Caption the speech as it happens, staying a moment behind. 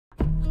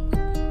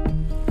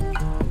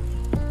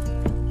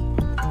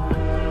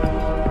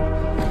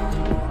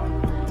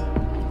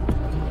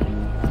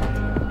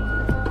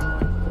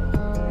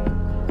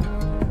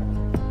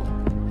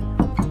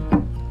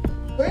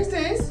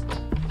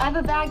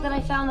bag that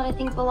I found that I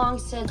think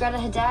belongs to Greta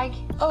Hadag.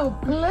 Oh,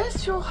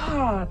 bless your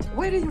heart.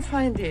 Where did you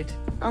find it?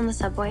 On the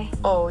subway.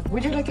 Oh,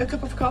 would you like a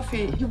cup of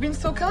coffee? You've been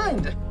so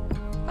kind.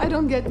 I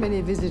don't get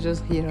many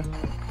visitors here.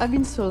 I've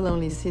been so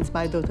lonely since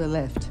my daughter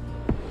left.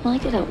 Well, I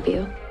could help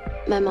you.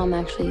 My mom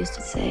actually used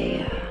to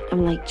say,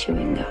 I'm like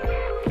chewing gum.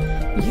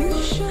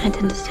 I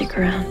tend to stick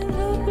around.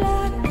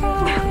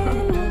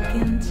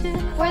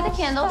 Where are the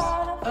candles?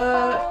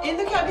 In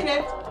the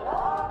cabinet.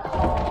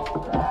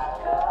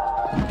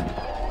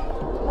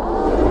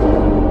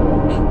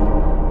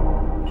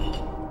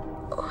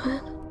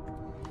 What?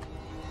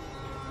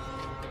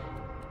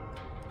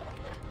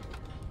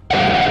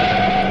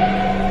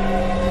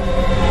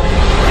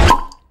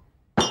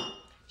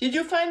 Did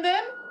you find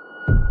them?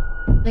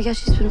 I guess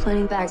she's been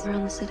planting bags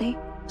around the city.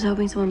 I was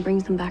hoping someone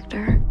brings them back to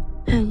her.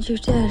 And you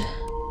did.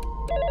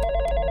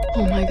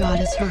 Oh my God,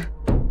 it's her.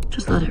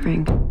 Just let it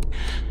ring.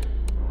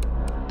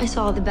 I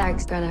saw the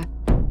bags, Greta,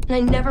 and I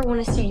never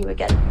want to see you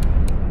again.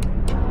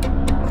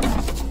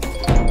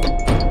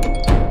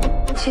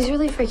 She's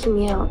really freaking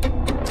me out.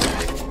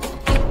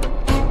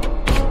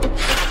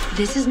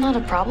 This is not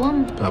a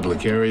problem.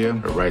 Public area,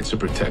 her rights are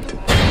protected.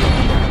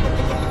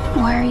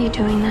 Why are you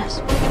doing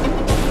this?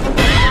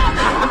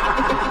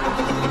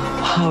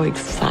 How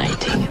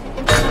exciting.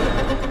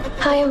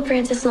 Hi, I'm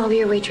Frances, and I'll be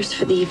your waitress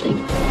for the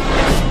evening.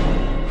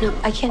 No,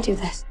 I can't do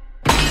this.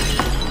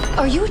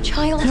 Are you a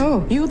child?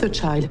 No, you're the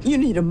child. You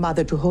need a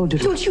mother to hold you.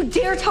 Don't you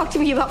dare talk to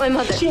me about my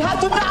mother. She had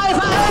to die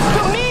for us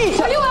to meet!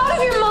 Are you out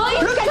of your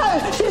mind? Look at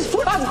her! She's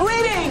full of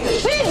greeting!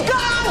 She's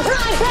gone,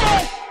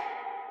 Frances!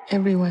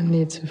 Everyone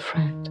needs a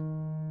friend.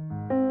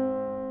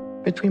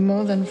 But we're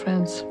more than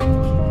friends.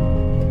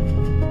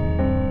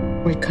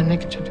 We're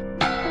connected.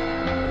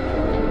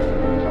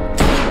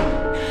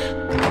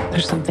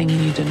 There's something you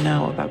need to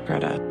know about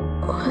Greta.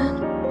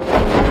 What?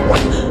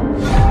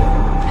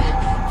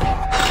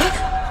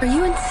 Are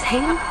you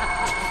insane?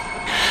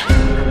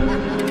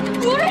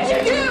 What did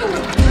you do?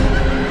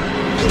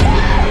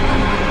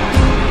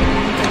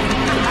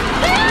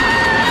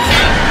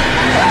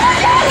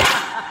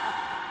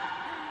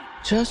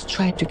 Just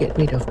try to get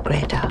rid of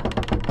Greta.